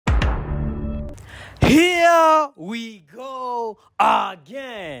Here we go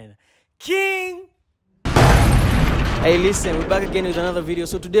again. King. Hey, listen, we're back again with another video.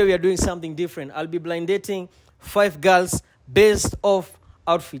 So today we are doing something different. I'll be blind dating 5 girls based off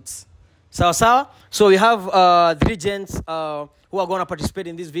outfits. Sawa? So we have 3 gents who are going to participate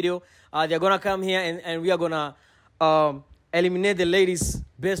in this video. They're going to come here and we are going to eliminate the ladies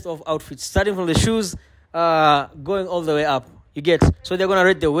based off outfits. Starting from the shoes, going all the way up. You get? So they're going to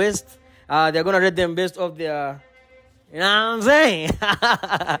rate the waist. They're going to rate them based off their... You know what I'm saying?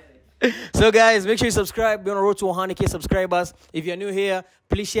 So guys, make sure you subscribe. We're on the road to 100K subscribers. If you're new here,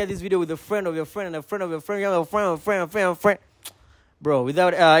 please share this video with a friend of your friend and a friend of your friend. You have a friend. Bro,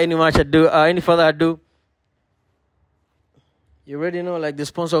 without any further ado, you already know like the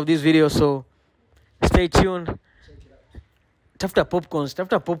sponsor of this video, so stay tuned. Tafta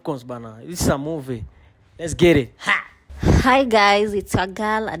popcorns, bana. This is a movie. Let's get it. Ha! Hi guys, it's your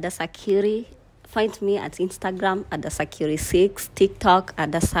girl Adasakiri. Find me at Instagram Adasakiri6, TikTok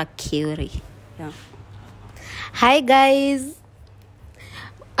Adasakiri. Yeah. Hi guys.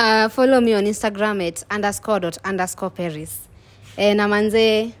 Follow me on Instagram at _._Paris. Na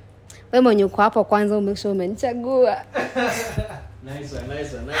manze, wewe mwenye uko hapo kwanza umesha umenichagua. Nice.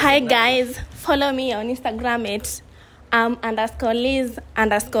 Hi guys, follow me on Instagram at _Liz_ZIE.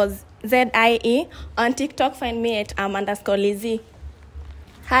 On TikTok find me at _Lizzy.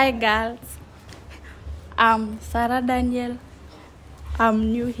 Hi girls, I'm Sarah Daniel.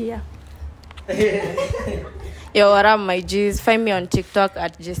 I'm new here. Yo, what up my G's? Find me on TikTok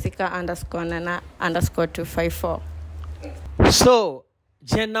at Jessica_Nana_254. So,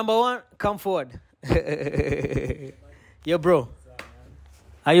 gen number 1, come forward. Yo, bro.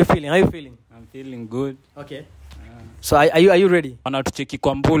 How you feeling? I'm feeling good. Okay. So, are you ready? Wanatucheki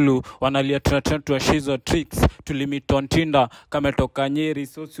kwa mbulu, wanalia tunatatu shizo tricks, tulimit on Tinder, kametoka Nyeri,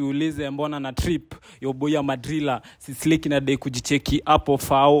 so siulize mbona na trip, yo boya madrila, si slick na day kujicheki hapo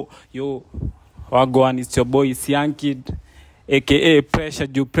fao, yo wagwan is your boy Siankid, aka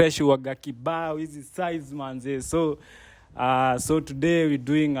pressure waga kibao, hizi size manze. So today we're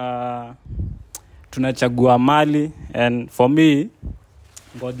doing tunachagua mali, and for me,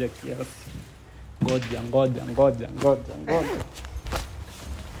 ngoja kiasi. Ngoja.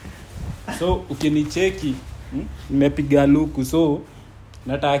 So ukinicheki nimepiga luku, so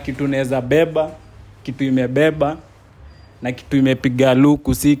nataka kitu naweza beba, kitu imebeba na kitu imepiga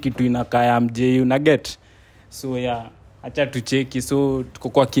luku, si kitu inakaa MJ, una get? So yeah, acha tucheki. So tuko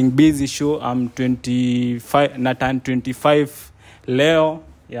kwa King Busy show. I'm 25 na turn 25 leo.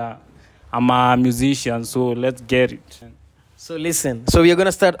 Yeah, I'm a musician, so let's get it. So listen. So we are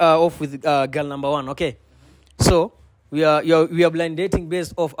gonna start off with girl number 1. Okay. So we are blind dating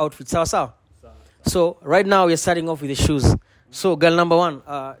based off outfits. Sawa. So right now we are starting off with the shoes. So girl number 1,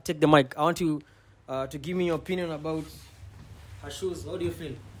 take the mic. I want you to give me your opinion about her shoes. How do you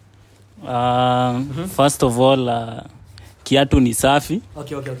feel? First of all, kiatu ni safi.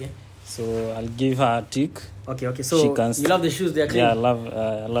 Okay. So I'll give her a tick. Okay. So you love the shoes? They are clean. Yeah,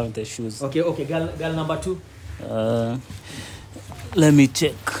 I love the shoes. Okay. Girl number 2. Let me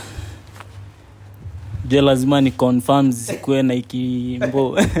check. Je, lazima ni confirm zikuwe na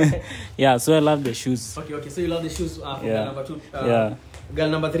ikimbo. Yeah, so I love the shoes. Okay. So you love the shoes for yeah. Girl number 2. Yeah. Girl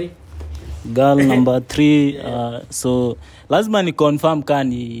number 3. Girl number 3. So lazima ni confirm ka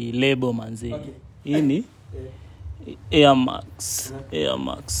ni label manzi. Okay. Hii ni Air Max.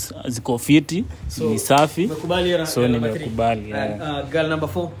 Ziko fiti, so, ni safi. So nimekubali. Yeah. Girl number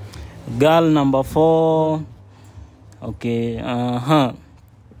 4. Girl number 4. Okay,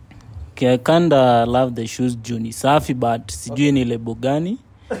 Okay, I kinda love the shoes juu ni safi, but sijui ni label gani.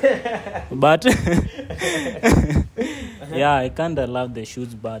 But yeah, I kinda love the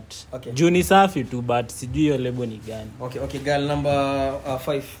shoes, but juu ni safi tu, but sijui yo label ni gani. Okay, girl number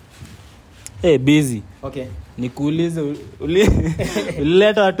 5. Hey, Busy. Okay. Nikuulize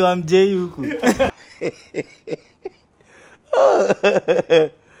ulileta watu wa MJ huku.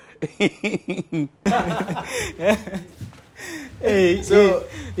 Hey, so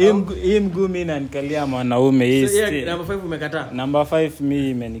hii mguu mimi nanikalia mwanaume hii. So number 5 umekataa? Number 5 mimi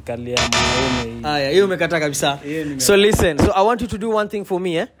imenikalia mwanaume hii. Haya, hiyo umekataa kabisa. So listen, so I want you to do one thing for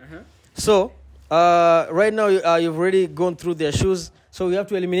me, So right now you've already gone through their shoes, so we have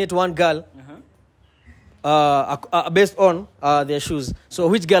to eliminate one girl based on their shoes. So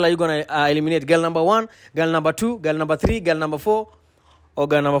which girl are you going to eliminate? Girl number 1, girl number 2, girl number 3, girl number 4, or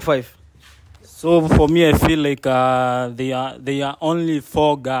girl number 5? So for me, I feel like they are only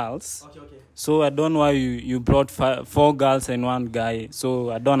 4 girls. Okay. So I don't know why you brought 4 girls and 1 guy. So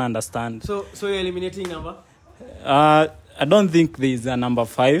I don't understand. So you're eliminating number? I don't think there is a number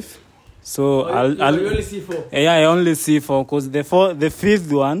 5. So You only see 4. yeah, I only see 4 because the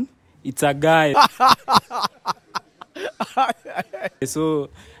fifth one, it's a guy. So,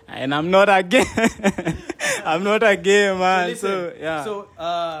 and I'm not a gay. I'm not a gay man. Listen, So yeah. So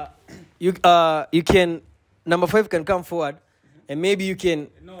you can, number 5 can come forward, and maybe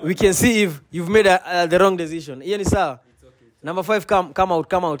we can see if you've made the wrong decision. Ian is sawa. Number 5, come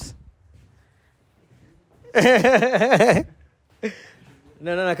out.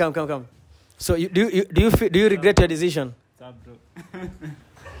 No, come. So do you regret your decision?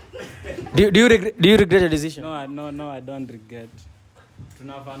 do you regret your decision? No, I don't regret.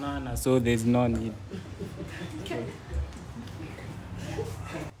 Tunafanana, so there's no need.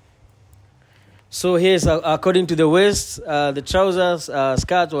 So here's according to the waist, the trousers,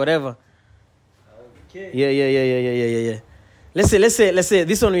 skirt, whatever. Okay. Yeah. Let's say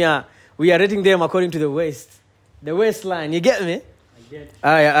this one we are rating them according to the waistline. You get me? I get.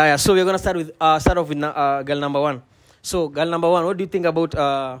 Yeah. So we're gonna start off with girl number 1. So girl number 1, what do you think about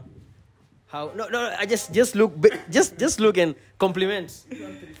how? No. I just look, just look and compliment.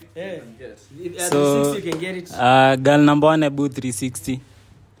 Yeah. So 360 you can get it. girl number 1 about 360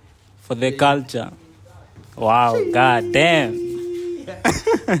 for the culture. Wow, god damn. So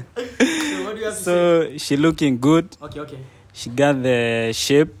what do you have to say? So she looking good. Okay. She got the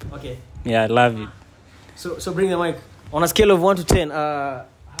shape. Okay. Yeah, I love it. So bring the mic. On a scale of 1 to 10,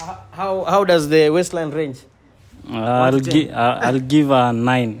 how does the waistline range? I'll give her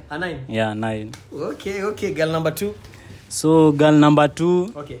 9. A 9. Yeah, 9. Okay. Girl number 2. So girl number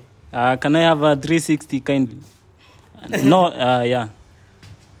 2. Okay. Can I have a 360 kindly? No, yeah.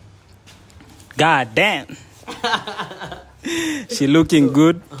 God damn. She looking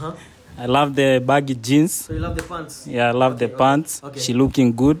good. Uh-huh. I love the baggy jeans. So you love the pants? Yeah, I love the pants. Okay. She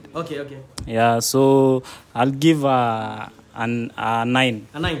looking good. Okay. Yeah, so I'll give her a 9.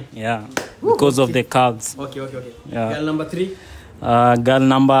 A 9. Yeah, because of the curves. Okay. Yeah. Girl number 3. Girl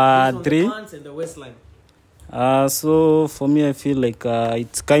number Based 3. on the pants and the waistline. So for me, I feel like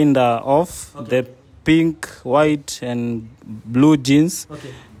it's kinda off. Okay. The pink, white, and blue jeans.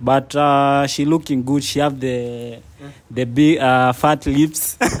 Okay. But she looking good. She have the big fat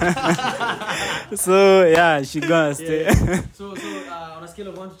lips. So yeah, she gonna stay. Yeah. So on a scale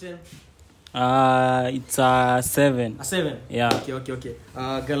of 1 to 10. It's a 7. A 7. Yeah. Okay.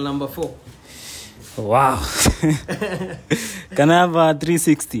 Girl number 4. Wow. Can I have a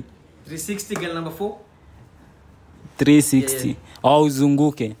 360? 360. Girl number 4. 360. Yeah. Oh,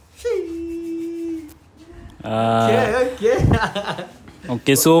 uzunguke. Okay.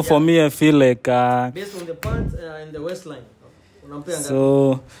 Okay, so for me, I feel like Based on the pants and the waistline. Unampea ngapi?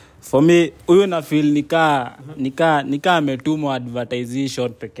 so for me huyu na feel nika ametumwa advertise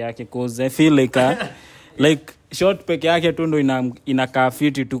short peke yake cause I feel like like short peke yake tu ndo inakaa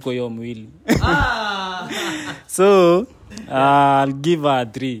fiti tuko hiyo mwili. So I'll give her a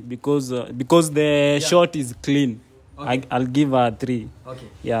 3 because the short is clean. Okay. I'll give her a 3. Okay.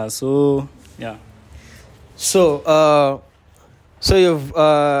 Yeah, so yeah. So you've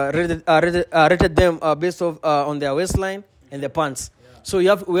rated them based on their waistline and the pants. Yeah. So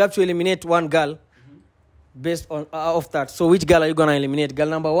we have to eliminate one girl based on of that. So which girl are you gonna eliminate? Girl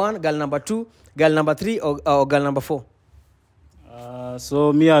number 1, girl number 2, girl number 3, or girl number 4?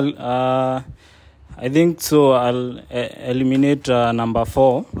 So me, I think so. I'll eliminate number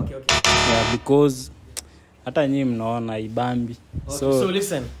 4. Okay. Yeah, because hata nyinyi mnaona ibambi. Okay, So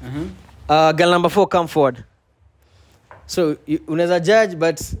listen. Girl number 4, come forward. So unaweza judge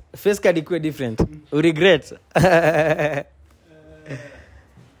but face card ikuwe different. We regret.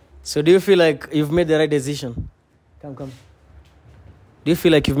 So do you feel like you've made the right decision? Come. Do you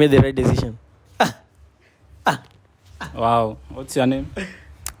feel like you've made the right decision? wow, what's your name?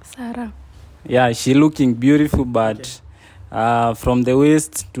 Sarah. Yeah, she looking beautiful, but from the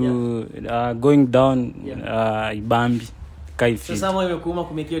waist to going down, ibambi So someone imekuuma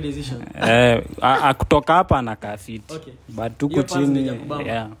kumake your decision. Kutoka hapa anakaa fit. Okay. But tuko chini.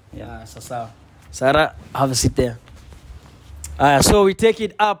 Yeah. Sawa. Sarah, have a seat there. So we take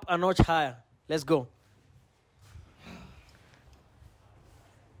it up a notch higher. Let's go.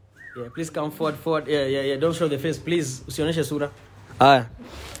 Yeah, please come forward. Yeah. Don't show the face, please. Usionyeshe sura.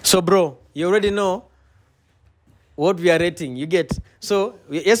 So bro, you already know what we are rating. You get. So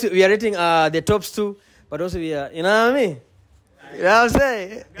yes, we are rating the tops too, but also we are, you know what I mean? You know what I'm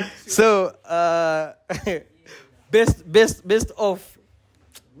saying? So best of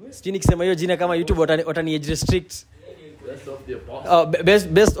sijui nikisema hiyo jina kama YouTube watani age restrict.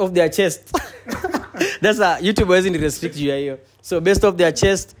 Best of their chest. That's YouTube wasn't restrict you hiyo. So best of their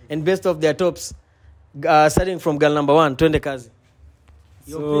chest and best of their tops, starting from girl number 1, twende kazi.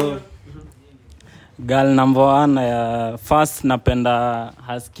 So girl number 1, first napenda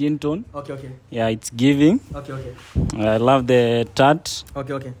her skin tone. Okay, okay. Yeah, it's giving. Okay, okay. I love the tat.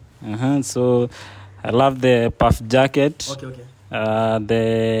 Okay, okay. So I love the puff jacket. Okay, okay.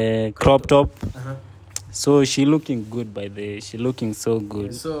 The crop top. Uh-huh. So she looking good by the. She looking so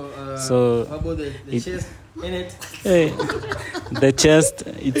good. So how about the chest in it? Hey, the chest,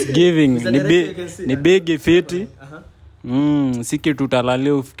 it's giving. Ni big fiti. Uh-huh. Si kitu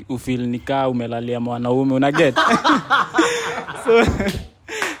utalalia ufeel nikaa umelalia mwanaume una get.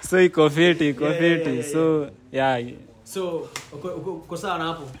 So iko fiti. So yeah. So uko sawa na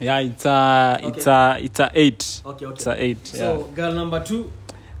hapo? Yeah, it's a 8. Okay, okay. It's a 8. So Yeah. girl number 2.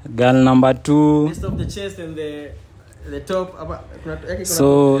 Girl number 2. Rest of the chest and the top.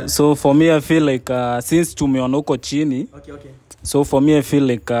 So for me I feel like since tumeona huko chini. Okay, okay. So for me I feel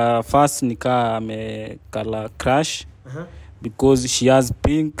like first nika ame color crush. Uh-huh. Because she has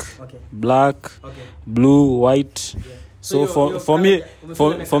pink, Okay. black, Okay. blue, white. Yeah. So for me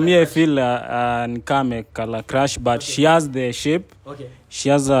I feel nika ame color crush, but Okay. she has the shape. Okay. She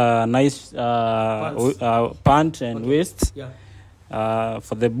has a nice pant and waist. Yeah.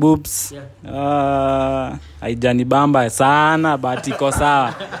 For the boobs, Yeah. haijanibamba sana but iko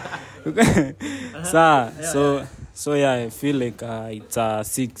sawa. So yeah, I feel like it's a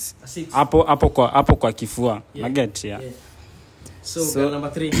 6. A 6. Hapo kwa kifua. Yeah. I get, yeah. Yeah. So girl number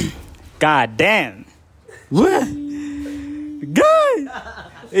 3. God damn. What? Guy.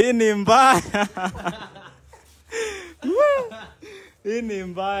 Hii ni mbaya. Hii ni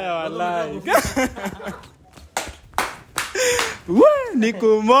mbaya wallahi. Ni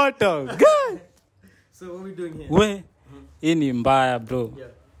kumoto. Guy. So what we doing here? Hii ni mbaya bro. Yeah.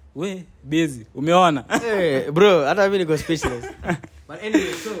 Busy. Umeona? Hey, bro, hata mimi niko speechless. But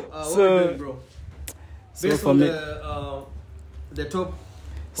anyway, what we doing, bro? Based on the top.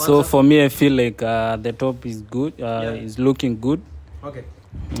 So for me I feel like the top is good. Is looking good. Okay.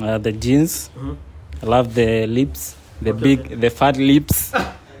 The jeans. Mm-hmm. I love the lips. The fat lips.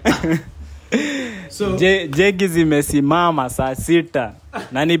 So jegi zimesimama saa 6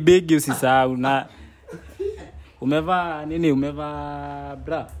 na ni big usisahau na umevaa nini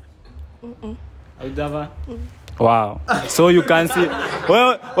bra haujava wow so you can see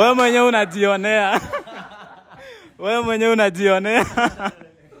wewe mwenyewe unajionea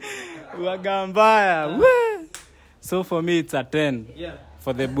wagambaya so for me it's a 10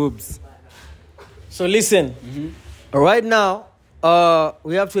 for the boobs. So listen. Right now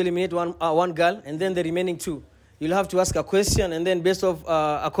we have to eliminate one girl, and then the remaining 2 you'll have to ask a question, and then based off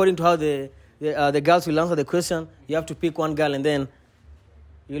according to how the girls will answer the question, you have to pick one girl, and then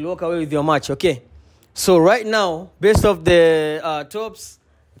you'll walk away with your match. Okay. So right now, based off the tops,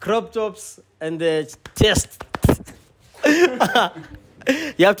 crop tops, and the chest,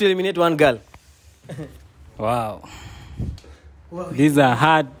 you have to eliminate one girl. Wow. These are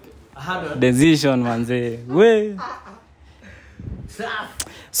hard decision manze.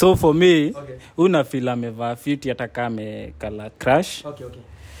 So for me, una feel amevaa fit hata kama kala crush. Okay, okay.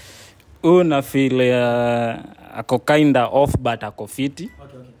 Una feel ako kinda off but ako fiti.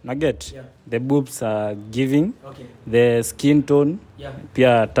 Okay, okay. Na get? Yeah. The boobs are giving. Okay. The skin tone. Yeah.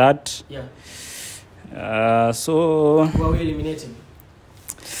 Pia tat. Yeah. So who are we eliminating?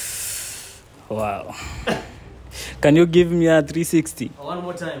 wow. Can you give me a 360? One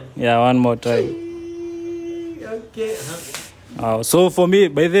more time. Yeah, one more time. Okay. So for me,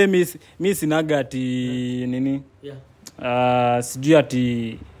 by the way, mi sinaga ati nini? Yeah. Sijui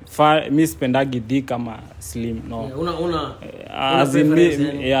ati mi spendagi di kama slim, no. Yeah, as in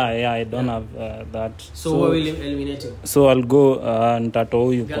me, yeah, I don't have that. So what are we eliminating? So I'll go ntato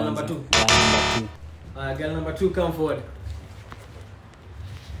huyu Girl kwanza. number 2. Number 2. Girl number 2, come forward.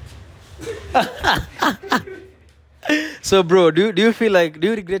 So bro, do you feel like, do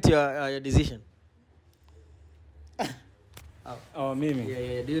you regret your decision? Oh, mimi.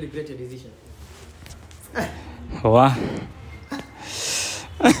 Yeah. Do you regret your decision? Wow.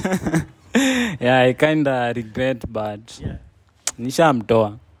 Yeah, I kinda regret, but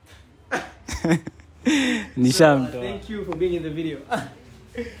nishamtoa. Thank you for being in the video.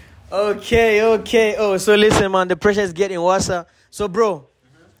 Okay. Oh, so listen, man, the pressure is getting worse. So, bro,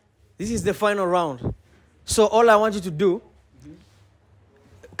 this is the final round. So all I want you to do,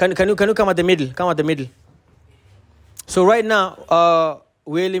 can you come at the middle? Come at the middle. So right now,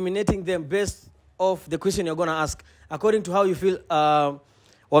 we're eliminating them based off the question you're gonna ask, according to how you feel.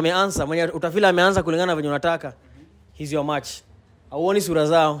 Wameanza mwenye utafila ameanza kulingana venye unataka. He's your match. Auoni sura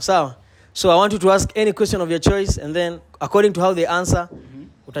zao, sawa? So I want you to ask any question of your choice, and then according to how they answer,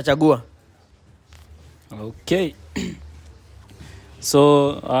 utachagua. Okay.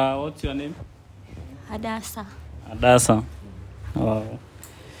 So what's your name? Adasa. Adasa. Wow.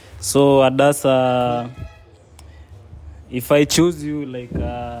 So Adasa, if I choose you like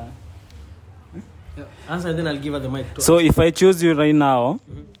answer, then I'll give her the mic. So if I choose you right now,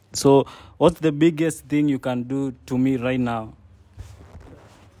 so what's the biggest thing you can do to me right now?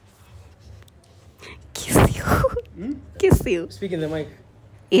 Kiss you. Kiss you. Speak in the mic.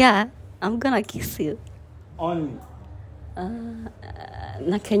 Yeah, I'm gonna kiss you. Only.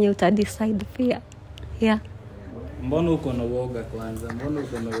 Na Kenya utadecide pia. Yeah. Mbona uko na woga kwanza? Mbona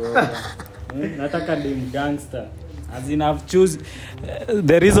uko na woga? Nataka dim gangster. As in I've choose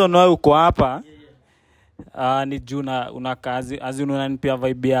the reason why uko hapa ni juna una kazi as in unanipia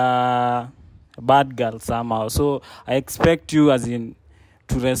vibe ya bad girl somehow. So I expect you as in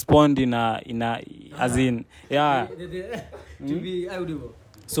to respond in a as in yeah To be audible.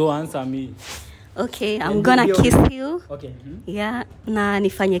 So answer me. Okay, I'm gonna kiss you. Okay. Yeah, na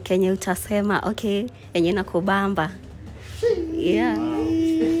nifanye Kenya utasema. Okay, yenye nakubamba. Yeah.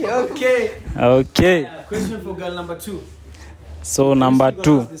 Okay. Okay. Question for girl number 2. So number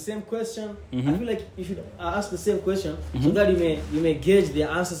 2. The same question. I feel like you should ask the same question so that you may gauge their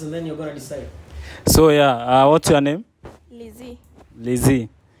answers and then you're gonna decide. So yeah, what's your name? Lizzie. Lizzie.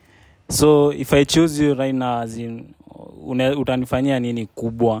 So if I choose you right now, as in utanifanyia nini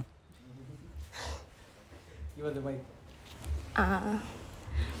kubwa? Give her the mic.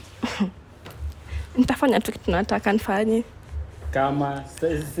 Nitafanya tu kitu nataka nifanye. Kama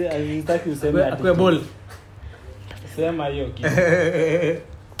sitaki useme Akwe ball. Sema hiyo kitu.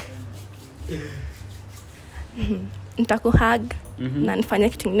 Nitakuhug na nifanye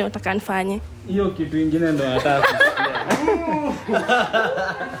kitu kingine nataka nifanye. Hiyo kitu kingine ndo nataka kusikia.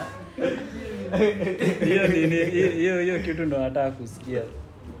 Hiyo kitu ndo nataka kusikia.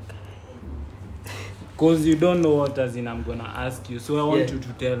 Because you don't know what as in I'm gonna ask you. So I want you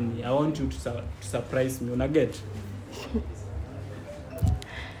to tell me. I want you to surprise me. Una get?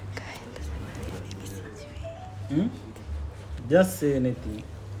 Just say anything.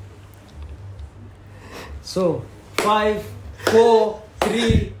 So 5, 4,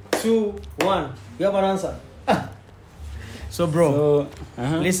 3, 2, 1. You have an answer. So bro,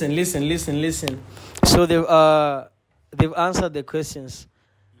 listen. So they've answered the questions.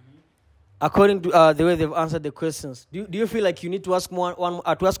 According to the way they've answered the questions, do you feel like you need to ask more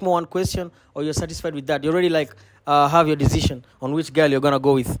one question, or you're satisfied with that? You already like have your decision on which girl you're gonna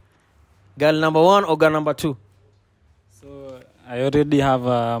go with, girl number 1 or girl number 2? So I already have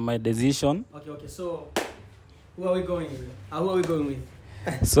my decision. Okay. So who are we going with?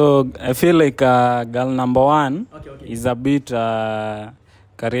 So I feel like girl number 1 Okay. is a bit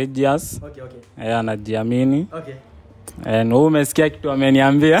courageous. Okay. Anajiamini. Okay. And umesikia kitu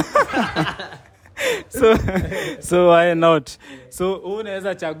ameniambia. So why not? So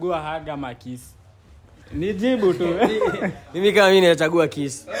unaweza chagua haga makisi. Nijibu tu. Mimi kama mimi nachagua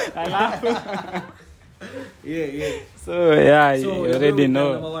kiss. Alafu Yeah. So yeah, So you already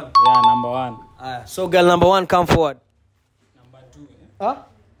know. Number 1. Yeah, number 1. So girl number 1, come forward. Number 2. Huh?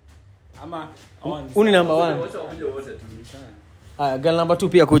 Ama Uni number 1. Girl number 2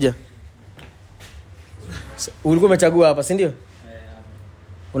 pia kuja. So, ulikuwa umechagua hapa, si ndio?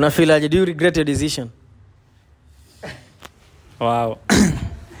 Una feel aje? Do you regret your decision? Wow.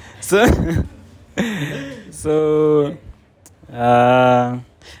 So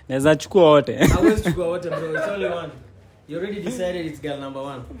naweza chukua wote. Hawezi chukua wote bro, it's only one. You already decided it's girl number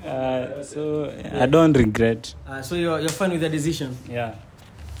 1. So I don't regret. So you're fine with the decision? Yeah.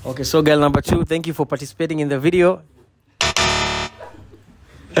 Okay, so girl number 2, thank you for participating in the video.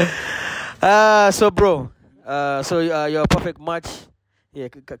 So bro, you're a perfect match. Yeah,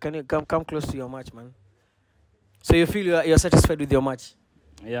 can you come close to your match, man? So you feel you're satisfied with your match?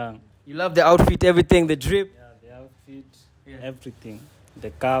 Yeah. You love the outfit, everything, the drip? Yeah, the outfit, everything. The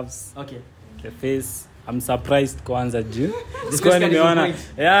curves, Okay. the face. I'm surprised kwanza juu. Sikuwa nimeona.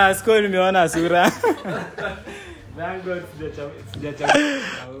 Yeah, sikuwa nimeona sura. Thank God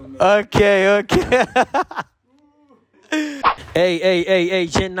Okay. Hey,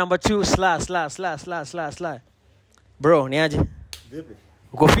 chain number 2, sla. Bro, ni aje? Vipi?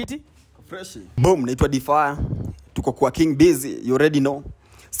 Uko fiti? Fresh. Boom, naitwa Defire. Tuko kwa King Busy, you already know.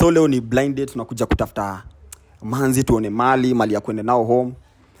 So leo ni blind date, tunakuja kutafuta manzi, tuone mali ya kwenda nao home.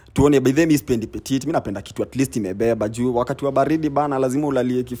 Tuone by the way spendi petite, mimi napenda kitu at least imebeba juu wakati wa baridi bana lazima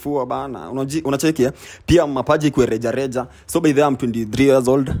ulalie kifua bana. Unacheki pia mapaji kwa reja. So by the way I'm 23 years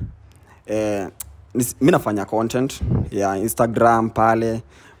old. Mimi nafanya content ya Instagram pale,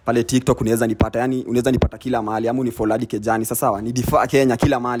 pale TikTok unaweza nipata, yani unaweza nipata kila mahali, ama unifollow hadi Kejani. Sasa sawa, ni Difa Kenya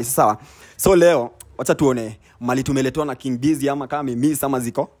kila mahali. Sasa sawa. So leo acha tuone mali tumeletwa na King Busy, ama kama mimi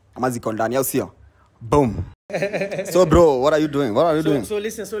ama ziko ndani au sio? Boom. So bro, what are you doing? So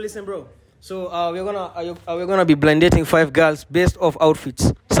listen bro. So we're gonna be blind dating 5 girls based off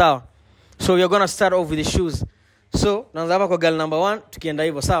outfits. Sawa. So we're gonna start off with the shoes. So naanza hapa kwa girl number 1 tukienda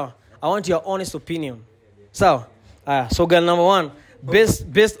hivyo, sawa? I want your honest opinion. Sawa? So girl number 1,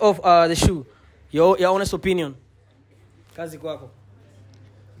 based off the shoe. Your honest opinion. Kazi kwako.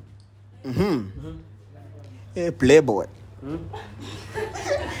 Playboy.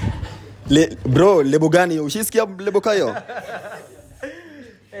 Bro, lebo gani? Ushisikia lebo kayo?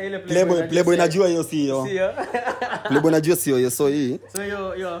 Playboy najua hiyo sio. Playboy najua sio hiyo, so hii. So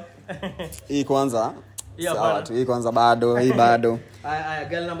yo. Hii kwanza. Sawa tu, hii kwanza bado, hii bado. Aya,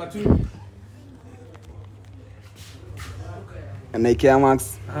 girl number 2. Nike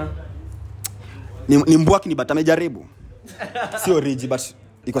Max. Ni mbwaki ni bata amejaribu. Sio rigi but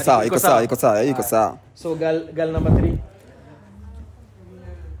iko sawa. So girl number 3.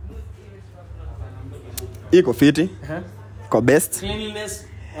 Iko fiti. Iko best. Cleanliness.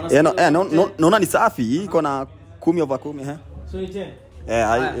 Naona ni safi, iko na 10/10, So ni 10.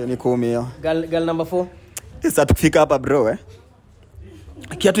 Ni 10 hiyo. Girl number 4. Sasa tukifika hapa bro,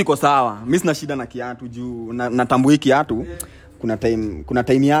 kiatu iko sawa. Mimi sina shida na kiatu juu natambui kiatu. Kuna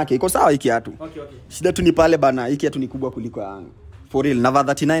time yake. Iko sawa hii kiatu. Okay. Shida tu ni pale bana, hii kiatu ni kubwa kuliko yangu. For real, nava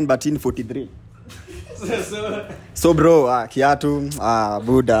 39 but in 43. So bro, kiatu,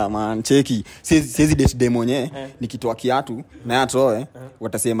 buda man, cheki. Sizi date dem mwenyewe, nikitoa kiatu na yatoe,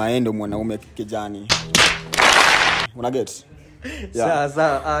 watasema yeye ndio mwanaume Kejani. Una get? Yeah.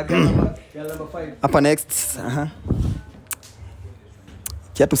 Sawa. Girl number 5. Hapa next.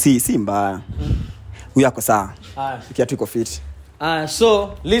 Kiatu si mbaya. Huyu ako sawa. Kiatu iko fit.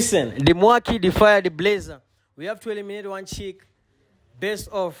 So listen, the Mwaki, the Fire, the Blazer. We have to eliminate one chick based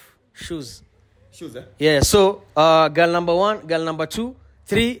off shoes. Shoes, Yeah, so girl number 1, girl number 2,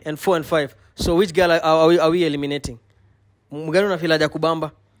 3 and 4 and 5. So which girl are we eliminating? Mgani unafeel haja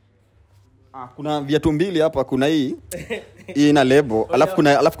kubamba? Kuna viatu mbili hapa, kuna hii ina lebo,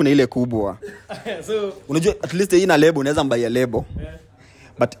 alafu kuna ile kubwa. So unajua at least hii ina lebo, unaweza mbaya lebo.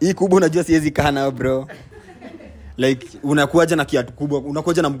 But hii kubwa unajua siwezi kana bro. Like unakuaje na kiatu kubwa,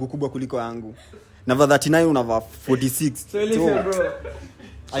 unakuaje na mguu kubwa kuliko yangu. Nava 39 unava 46. So listen bro.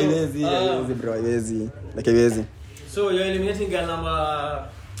 Haiwezi bro, haiwezi. Like haiwezi. So you're eliminating girl number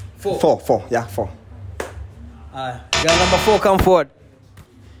 4. 4, yeah, 4. Girl number 4, come forward.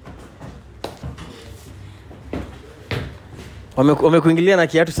 Wamekuingilia na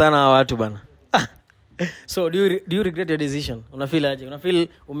kiatu sana hawa watu bana. So do you regret your decision? Unafeel aje? Unafeel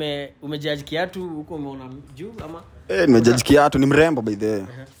umejudge kiatu huko umeona juu ama? Nimejudge kiatu, ni mrembo by the way.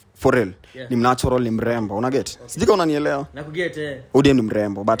 For real. Yeah. Ni natural, ni mrembo. Una get? Sijika unanielewa. Na kuget Udem ni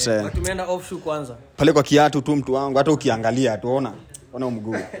mrembo but tumeenda off shoe kwanza. Pale kwa kiatu tu mtu wangu, hata ukiangalia tuona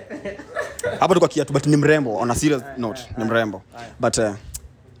mguu. Hapo tu kwa kiatu but ni mrembo, on a serious note, ni mrembo. But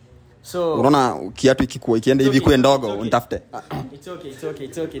so unaona kiatu ikienda hivi kwa ndogo unitafute.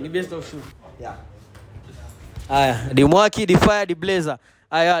 It's okay. Ni best of shoe. Yeah. The Mwaki, the Fire, the Blazer.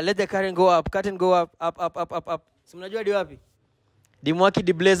 Let the curtain go up. Up. Si mnajua di wapi? The Mwaki,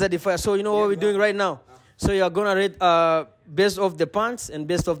 the Blazer, the Fire. So you know what we're doing right now? So you are going to rate based off the pants and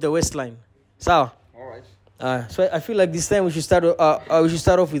based off the waistline. Sawa? All right. So I feel like this time we should start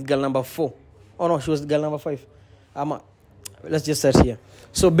off with girl number 4. Oh no, she was girl number 5. Let's just start here.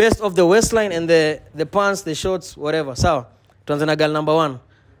 So based off the waistline and the pants, the shorts, whatever. Sawa? Tuanze na girl number 1.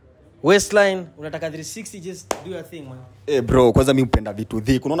 Waistline, unataka 360, just do your thing man. Bro, kwanza mimi upenda vitu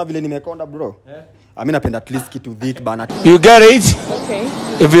thick. Unaona vile nimekonda bro? Mimi napenda at least kitu thick bana. You get it? Okay.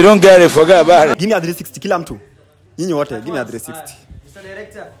 If you don't get it, forget about it. Give me a 360 kila mtu. Nyinyi wote, give me a 360. Mr.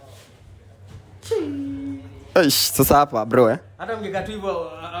 Director. Sasa hapa bro Hata mngeka tu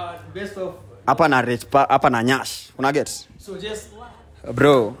hivyo best of hapa na rate hapa na nyash. Una get? So just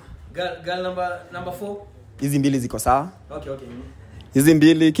bro. Girl number 4. Hizi mbili ziko sawa? Okay. Hizi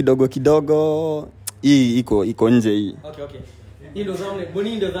mbili kidogo hii iko nje hii. Okay. Hii ndo zamle,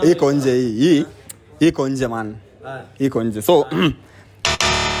 boni ndo zamle. Iko nje hii. Iko nje man. Iko nje. So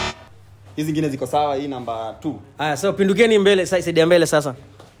hizi zingine ziko sawa, hii number 2. So pindukeni mbele, side ya mbele sasa.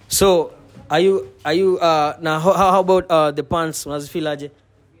 So are you now how about the pants? Unazifeel aje?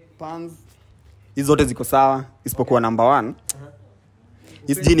 Pants hizo zote ziko sawa isipokuwa number 1.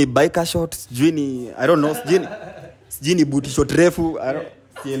 Hizi ni biker shorts, jini I don't know, jini booty short refu,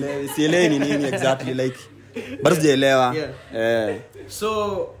 sielewi ni nini exactly like. Bado sijaelewa.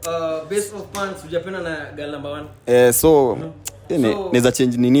 So based off pants hujapenda na girl number 1. So Neza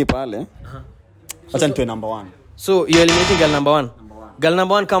change nini pale. Acha nitoe number 1. So you're eliminating girl number 1. Girl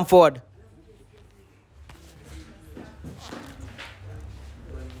number 1, come forward.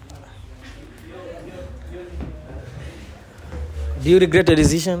 Do you regret the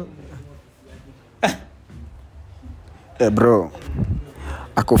decision? Bro.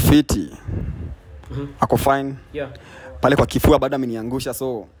 Ako fiti. Ako fine. Yeah. Pale kwa kifua bado ameniangusha,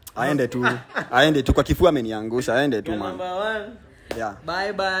 so aende tu kwa kifua ameniangusha, aende tu man. Number 1. Yeah.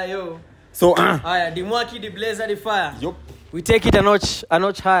 Bye bye yo. So Aya, the Mwaki, the Blazer, the Fire. Yup. We take it a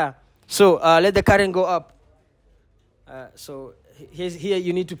notch higher. So let the current go up. So here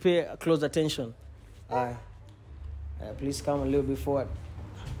you need to pay close attention. Please come a little bit forward.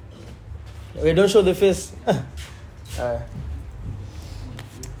 Wait, don't show the face.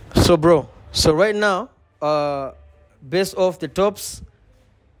 So bro, so right now, based off the tops,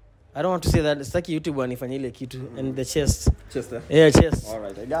 I don't want to say that. It's like YouTube one if I need kitu and the chest. Chest. Yeah, chest. All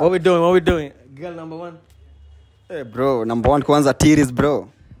right, I got. What we doing? Girl number 1. Hey bro, number 1 kwanza tiris bro.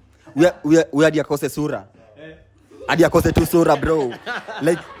 We hadi akose sura. Hadi akose tu sura bro.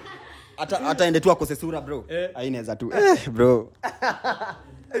 Like hata ende tu akose sura bro. Hainaweza tu. Bro.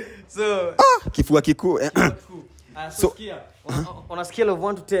 So kifua kikuu. So on a scale of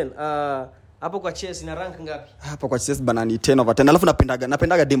 1 to 10, hapo kwa chest ina rank ngapi? Hapo kwa chest bana ni 10 over 10. Alafu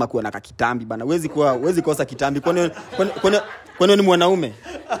napendaga dema kuwa na kitambi bana. Huwezi kosa kitambi. Kwani ni mwanaume?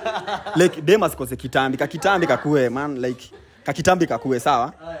 Like dema sikose kitambi. Kakitambi kakue man, like kakitambi kakue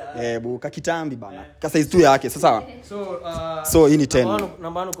sawa? Bu kakitambi bana. Ka size tu yake, sawa? So hii ni 10.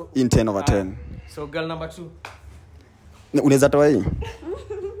 Number 1 in 10 over 10. So girl number 2. Unaweza toa hii?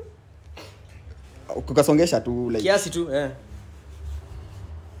 Kukasongesha tu like kiasi tu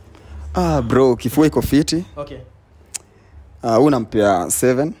bro, kifua iko fiti. Okay. Unampea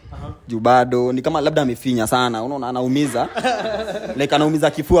 7. Juu bado ni kama labda amefinya sana. Unaona anaumiza. Like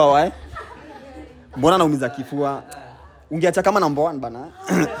anaumiza kifua wae. Mbona anaumiza kifua? Ungeacha kama number 1 bana.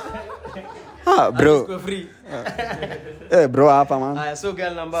 Bro. Go free. Bro hapa man. So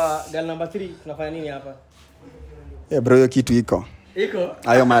girl number 3 tunafanya nini hapa? Bro hiyo kitu iko. Iko?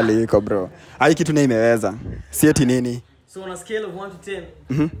 Hayo mali iko bro. Hayo kitu na imeweza. Si eti nini? So on a scale of 1 to 10.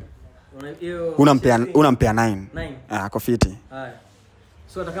 Unampea 9. 9. Ako fiti.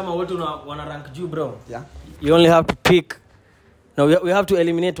 So hata kama wote wana rank juu bro. Yeah. You only have to pick. No, we have to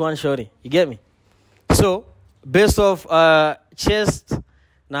eliminate one shorty. You get me? So, based off chest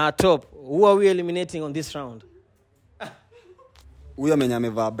na top, who are we eliminating on this round? Huyo mwenye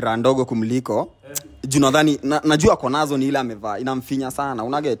amevaa bra ndogo kumliko. Juu nadhani najua kwa nazo ni ile amevaa inamfinya sana.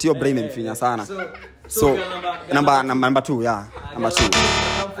 Unaget hiyo brain imemfinya sana. So number 2, yeah. Number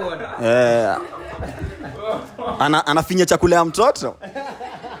 2. Anafinya chakula ya mtoto.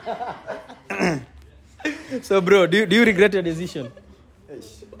 So bro, do you regret your decision?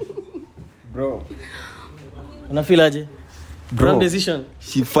 Bro. Una feel aje? Bro. Decision.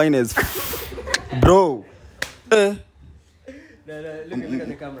 She fine as bro. Look at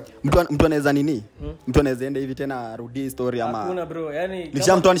the camera. Mtu anaweza nini? Mtu anaweza enda hivi tena rudi story ama. Hakuna bro, yani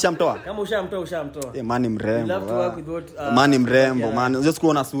nishamtoa. Kama ushamtoa. Man mrembo. Love to work with what man mrembo, man. Unaweza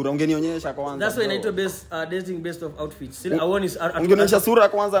kuona sura, ungenionyesha kwanza. That's why inaitwa best dating based of outfits. Still I want is ungenionyesha sura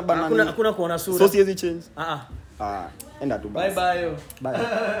kwanza bana. Hakuna kuona sura. So siwezi change. Enda tu Bye basi. bye yo. Bye.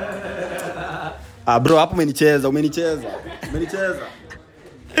 Bro, hapo umenicheza.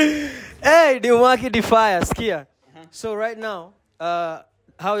 Hey, the market the fire, skia. So right now,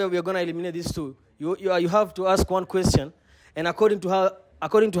 how we are going to eliminate these two? You have to ask one question, and according to how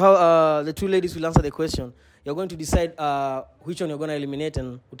the two ladies will answer the question, you're going to decide which one you're going to eliminate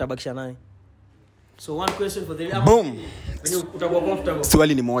and utabakisha naye. So one question for the boom. Utakuwa comfortable.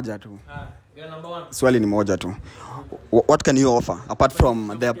 Swali ni moja tu. Number 1. Swali ni moja tu. What can you offer apart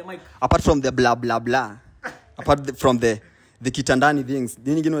from the blah blah blah? Apart from the kitandani things.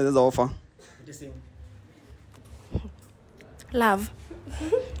 Nini nyingine unaweza offer? Love.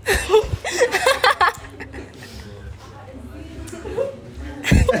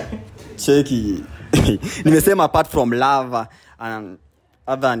 Cheki. Nimesema apart from love and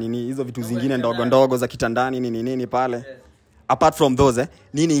other nini hizo vitu zingine ndogo za kitandani nini pale. Apart from those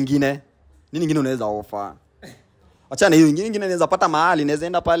nini ingine unaweza offer? Achana hiyo ingine naweza pata mahali naweza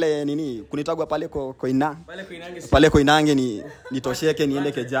enda pale nini kunitagwa pale pale Koinange nitosheke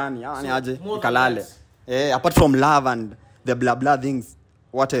niende Kejani ni aje nikalale. Apart from love and the blah blah things,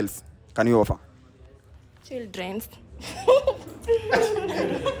 what else can you offer? Children.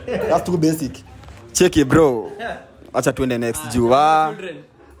 That's too basic. Check it bro. Acha tuende next jua.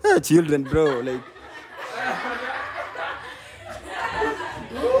 Children bro, like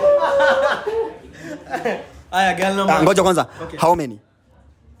Aya, girl number. Ngoja kwanza. Okay. How many?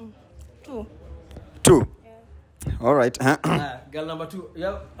 2. 2. All right. Girl number 2. You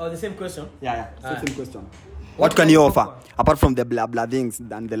have the same question? Yeah. Same question. What can you offer apart from the blah blah things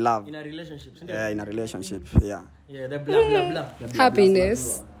and the love? In a relationship. Yeah, in a relationship. Yeah. Yeah, the blah blah blah.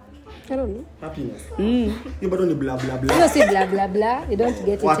 Happiness. I don't know. Happiness. You but only blah blah blah. You don't say blah blah blah. You don't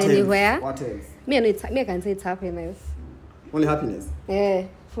get What it else? anywhere. What else? Me, I can say it's happiness. Only happiness.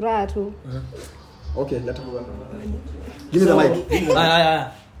 Furaha tu. Okay, let's go. Give me the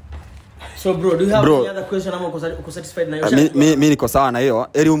mic. So bro, do you have any other question ama uko satisfied na hiyo? Mimi niko sawa na hiyo.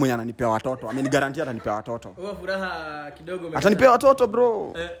 Eri huyu mwenye ananipea watoto. Amenigarantia atanipea watoto. Wewe furaha kidogo Atanipea watoto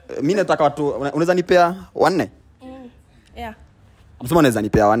bro. Mimi nataka watu unaweza nipea 4? Yeah. Msema unaweza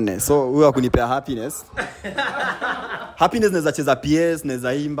nipea 4. So huyo akunipea happiness. Happiness naweza cheza PS,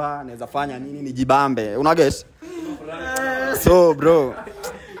 naweza imba, naweza fanya nini nijibambe. Una get? So bro.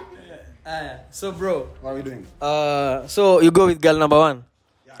 So bro, What are we doing? So you go with girl number 1.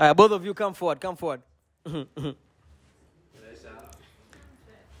 Both of you come forward.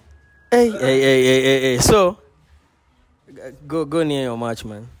 Hey. So go near your match,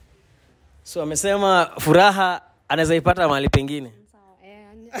 man. So amesema furaha anaweza ipata mahali pengine.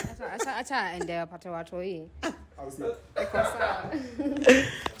 Acha ende apate watu hii.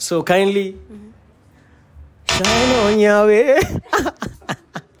 So kindly shine on your way.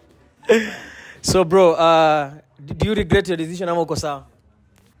 So bro, do you regret your decision ama uko sawa?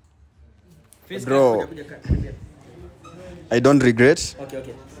 Bro, I don't regret.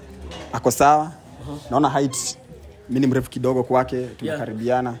 Okay. Ako sawa. Naona height mimi ni mrefu kidogo kwake,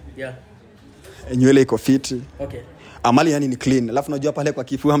 tunakaribiana. Yeah. Nywele iko fiti. Okay. Amali yani ni clean. Alafu unajua pale kwa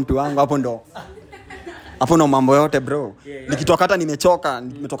kifua mtu wangu hapo ndo. Hapo ndo mambo yote bro. Nikitoka hata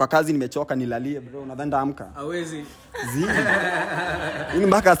nimetoka kazi nimechoka nilalie bro. Nadhani ndaamka. Hawezi. Mimi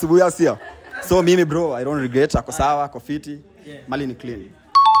mpaka asubuhi au sio? So mimi bro, I don't regret. Ako sawa, ako fiti. Mali ni clean.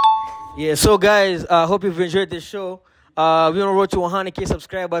 Yeah, so guys, hope you've enjoyed this show. We on the road to 100K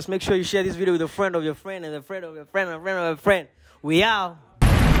subscribers. Make sure you share this video with a friend of your friend and a friend of your friend and a friend of your friend. We out.